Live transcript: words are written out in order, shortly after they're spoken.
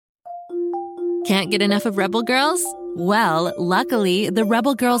Can't get enough of Rebel Girls? Well, luckily, the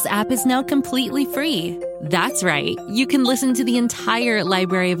Rebel Girls app is now completely free. That's right. You can listen to the entire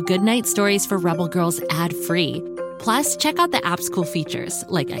library of goodnight stories for Rebel Girls ad-free. Plus, check out the app's cool features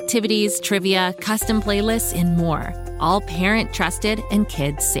like activities, trivia, custom playlists, and more. All parent-trusted and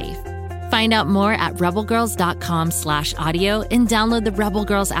kids-safe. Find out more at rebelgirls.com/audio and download the Rebel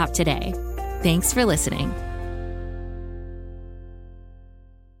Girls app today. Thanks for listening.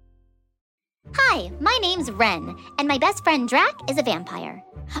 Hi, my name's Ren, and my best friend Drac is a vampire.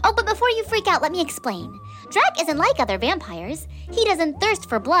 Oh, but before you freak out, let me explain. Drac isn't like other vampires. He doesn't thirst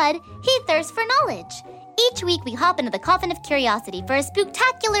for blood, he thirsts for knowledge. Each week we hop into the coffin of curiosity for a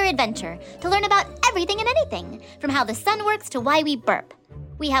spooktacular adventure to learn about everything and anything, from how the sun works to why we burp.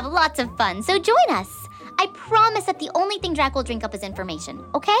 We have lots of fun, so join us. I promise that the only thing Drac will drink up is information,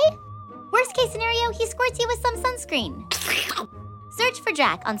 okay? Worst case scenario, he squirts you with some sunscreen. Search for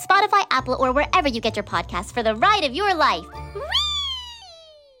Drac on Spotify, Apple, or wherever you get your podcasts for the ride of your life. Whee!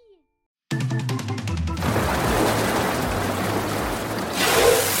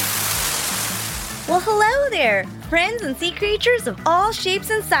 Well, hello there, friends and sea creatures of all shapes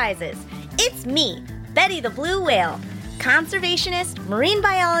and sizes. It's me, Betty the Blue Whale, conservationist, marine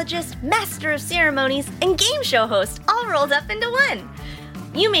biologist, master of ceremonies, and game show host all rolled up into one.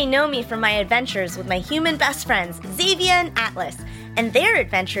 You may know me from my adventures with my human best friends, Xavier and Atlas, and their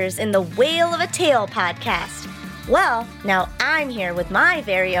adventures in the Whale of a Tale podcast. Well, now I'm here with my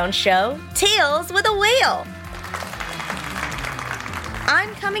very own show, Tales with a Whale.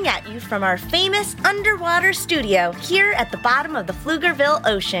 I'm coming at you from our famous underwater studio here at the bottom of the Pflugerville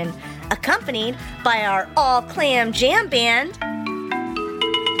Ocean, accompanied by our all-clam jam band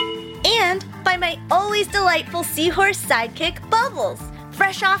and by my always delightful seahorse sidekick, Bubbles,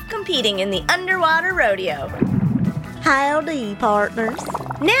 fresh off competing in the underwater rodeo. Howdy, partners.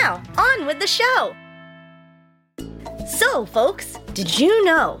 Now, on with the show. So, folks, did you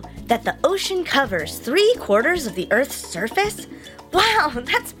know that the ocean covers 3/4 of the Earth's surface? Wow,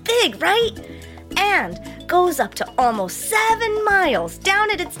 that's big, right? And goes up to almost 7 miles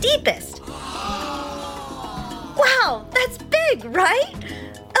down at its deepest. Wow, that's big, right?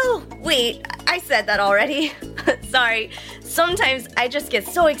 Oh, wait, I said that already. Sorry, sometimes I just get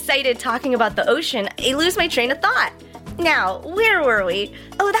so excited talking about the ocean, I lose my train of thought. Now, where were we?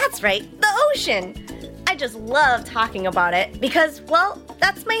 Oh, that's right, the ocean. I just love talking about it because, well,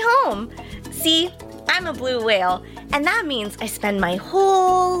 that's my home. See, I'm a blue whale, and that means I spend my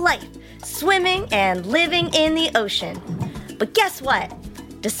whole life swimming and living in the ocean. But guess what?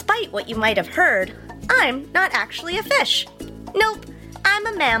 Despite what you might have heard, I'm not actually a fish. Nope, I'm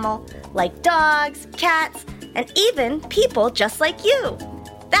a mammal, like dogs, cats, and even people just like you.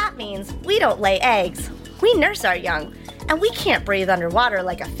 That means we don't lay eggs. We nurse our young, and we can't breathe underwater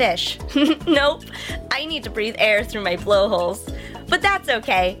like a fish. Nope, I need to breathe air through my blowholes. But that's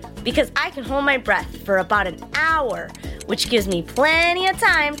okay, because I can hold my breath for about an hour, which gives me plenty of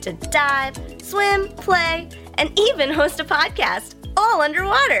time to dive, swim, play, and even host a podcast, all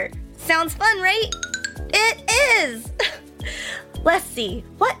underwater. Sounds fun, right? It is! Let's see,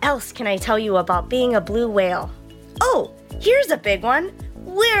 what else can I tell you about being a blue whale? Oh, here's a big one.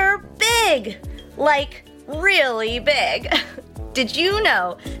 We're big! Like, really big. Did you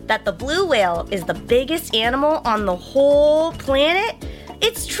know that the blue whale is the biggest animal on the whole planet?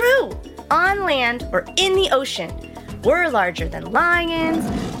 It's true. On land or in the ocean, we're larger than lions,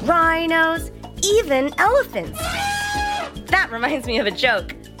 rhinos, even elephants. That reminds me of a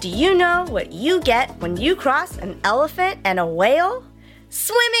joke. Do you know what you get when you cross an elephant and a whale?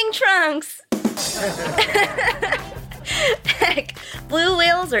 Swimming trunks! Heck, blue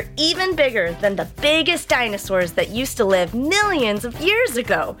whales are even bigger than the biggest dinosaurs that used to live millions of years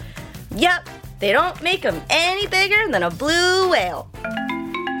ago. Yep, they don't make them any bigger than a blue whale.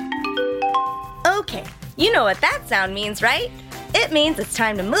 Okay, you know what that sound means, right? It means it's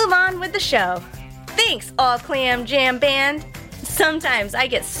time to move on with the show. Thanks, All Clam Jam Band. Sometimes I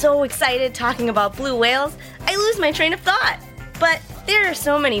get so excited talking about blue whales, I lose my train of thought. But there are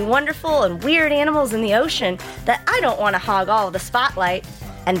so many wonderful and weird animals in the ocean that I don't want to hog all of the spotlight.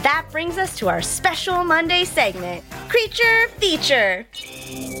 And that brings us to our special Monday segment, Creature Feature.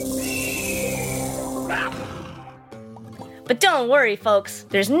 But don't worry, folks.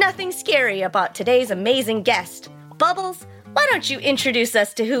 There's nothing scary about today's amazing guest. Bubbles, why don't you introduce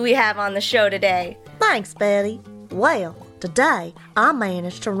us to who we have on the show today? Thanks, Betty. Well, today I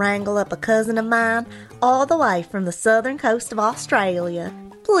managed to wrangle up a cousin of mine all the way from the southern coast of Australia.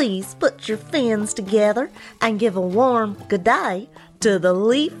 Please put your fins together and give a warm good day to the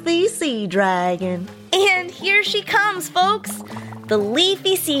leafy sea dragon. And here she comes, folks. The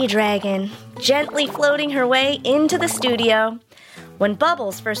leafy sea dragon. gently floating her way into the studio. When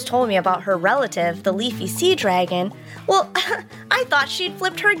Bubbles first told me about her relative, the leafy sea dragon, well, I thought she'd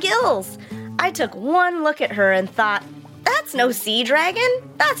flipped her gills. I took one look at her and thought, that's no sea dragon.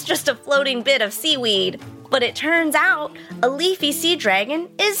 That's just a floating bit of seaweed. But it turns out a leafy sea dragon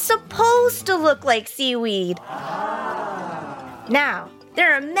is supposed to look like seaweed. Now,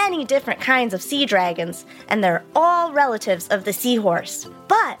 there are many different kinds of sea dragons, and they're all relatives of the seahorse.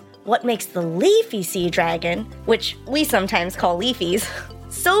 But what makes the leafy sea dragon, which we sometimes call leafies,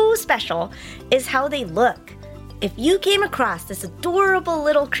 so special is how they look. If you came across this adorable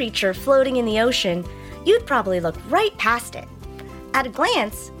little creature floating in the ocean, you'd probably look right past it. At a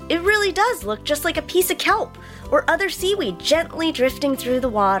glance, it really does look just like a piece of kelp or other seaweed gently drifting through the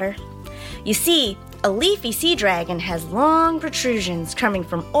water. You see, a leafy sea dragon has long protrusions coming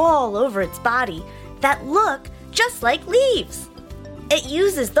from all over its body that look just like leaves. It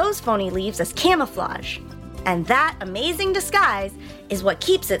uses those phony leaves as camouflage, and that amazing disguise is what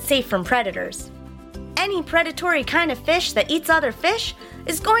keeps it safe from predators. Any predatory kind of fish that eats other fish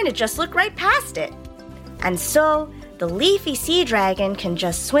is going to just look right past it. And so, the leafy sea dragon can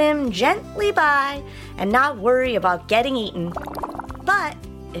just swim gently by and not worry about getting eaten. But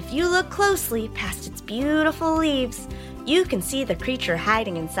if you look closely past its beautiful leaves, you can see the creature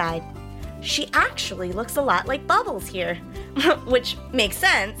hiding inside. She actually looks a lot like Bubbles here, which makes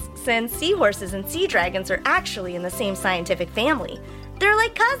sense since seahorses and sea dragons are actually in the same scientific family. They're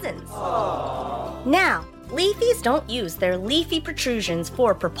like cousins. Aww. Now, leafies don't use their leafy protrusions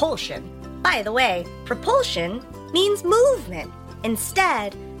for propulsion. By the way, propulsion means movement.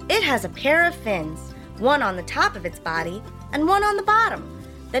 Instead, it has a pair of fins, one on the top of its body and one on the bottom,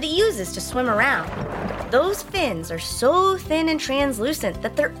 that it uses to swim around. Those fins are so thin and translucent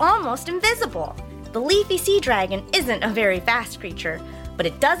that they're almost invisible. The leafy sea dragon isn't a very fast creature, but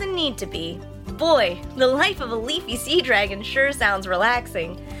it doesn't need to be. Boy, the life of a leafy sea dragon sure sounds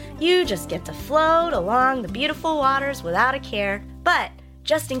relaxing. You just get to float along the beautiful waters without a care. But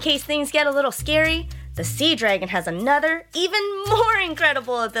just in case things get a little scary, the sea dragon has another, even more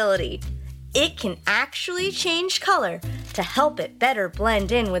incredible ability. It can actually change color to help it better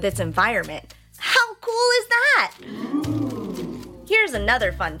blend in with its environment. How cool is that? Here's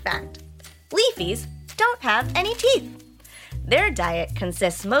another fun fact. Leafies don't have any teeth. Their diet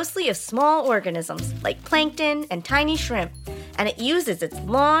consists mostly of small organisms like plankton and tiny shrimp, and it uses its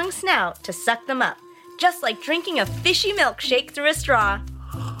long snout to suck them up, just like drinking a fishy milkshake through a straw.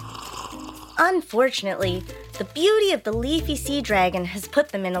 Unfortunately, the beauty of the leafy sea dragon has put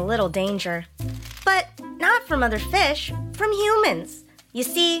them in a little danger. But not from other fish, from humans. You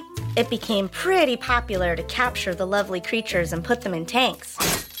see, it became pretty popular to capture the lovely creatures and put them in tanks.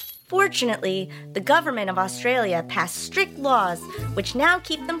 Fortunately, the government of Australia passed strict laws which now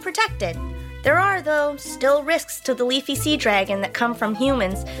keep them protected. There are, though, still risks to the leafy sea dragon that come from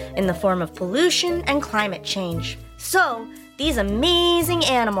humans in the form of pollution and climate change. So, these amazing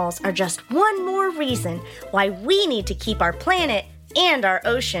animals are just one more reason why we need to keep our planet and our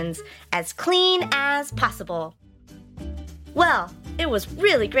oceans as clean as possible. Well, it was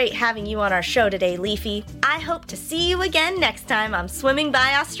really great having you on our show today, Leafy. I hope to see you again next time I'm swimming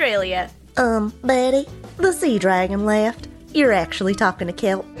by Australia. Betty, the sea dragon left. You're actually talking to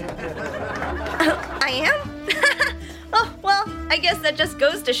kelp. I am? Oh, well, I guess that just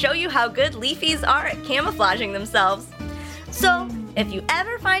goes to show you how good leafies are at camouflaging themselves. So, if you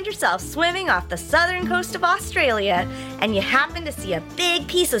ever find yourself swimming off the southern coast of Australia and you happen to see a big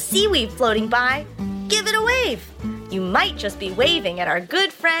piece of seaweed floating by, give it a wave. You might just be waving at our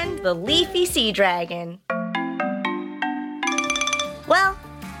good friend, the leafy sea dragon. Well,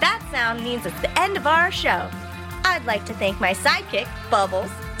 that sound means it's the end of our show. I'd like to thank my sidekick,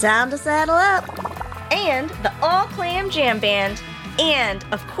 Bubbles. Time to saddle up. And the All Clam Jam Band. And,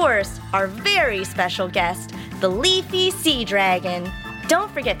 of course, our very special guest, the leafy sea dragon.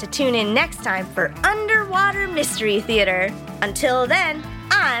 Don't forget to tune in next time for Underwater Mystery Theater. Until then,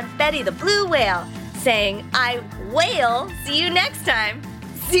 I'm Betty the Blue Whale, saying I whale see you next time.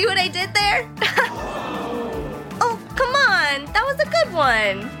 See what I did there? Oh, come on. That was a good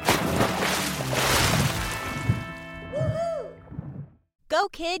one. Woohoo! Go,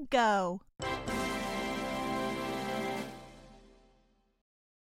 kid, go.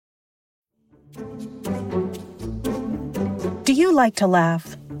 Do you like to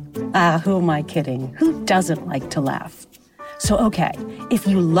laugh? Who am I kidding? Who doesn't like to laugh? So, okay, if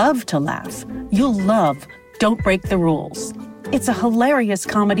you love to laugh, you'll love Don't Break the Rules. It's a hilarious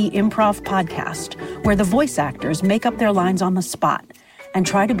comedy improv podcast where the voice actors make up their lines on the spot and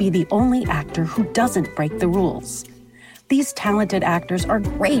try to be the only actor who doesn't break the rules. These talented actors are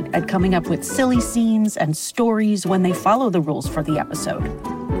great at coming up with silly scenes and stories when they follow the rules for the episode.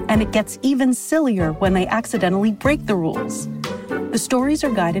 And it gets even sillier when they accidentally break the rules. The stories are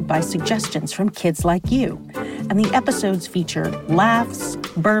guided by suggestions from kids like you, and the episodes feature laughs,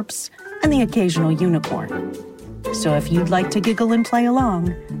 burps, and the occasional unicorn. So if you'd like to giggle and play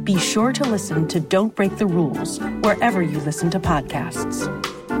along, be sure to listen to Don't Break the Rules wherever you listen to podcasts.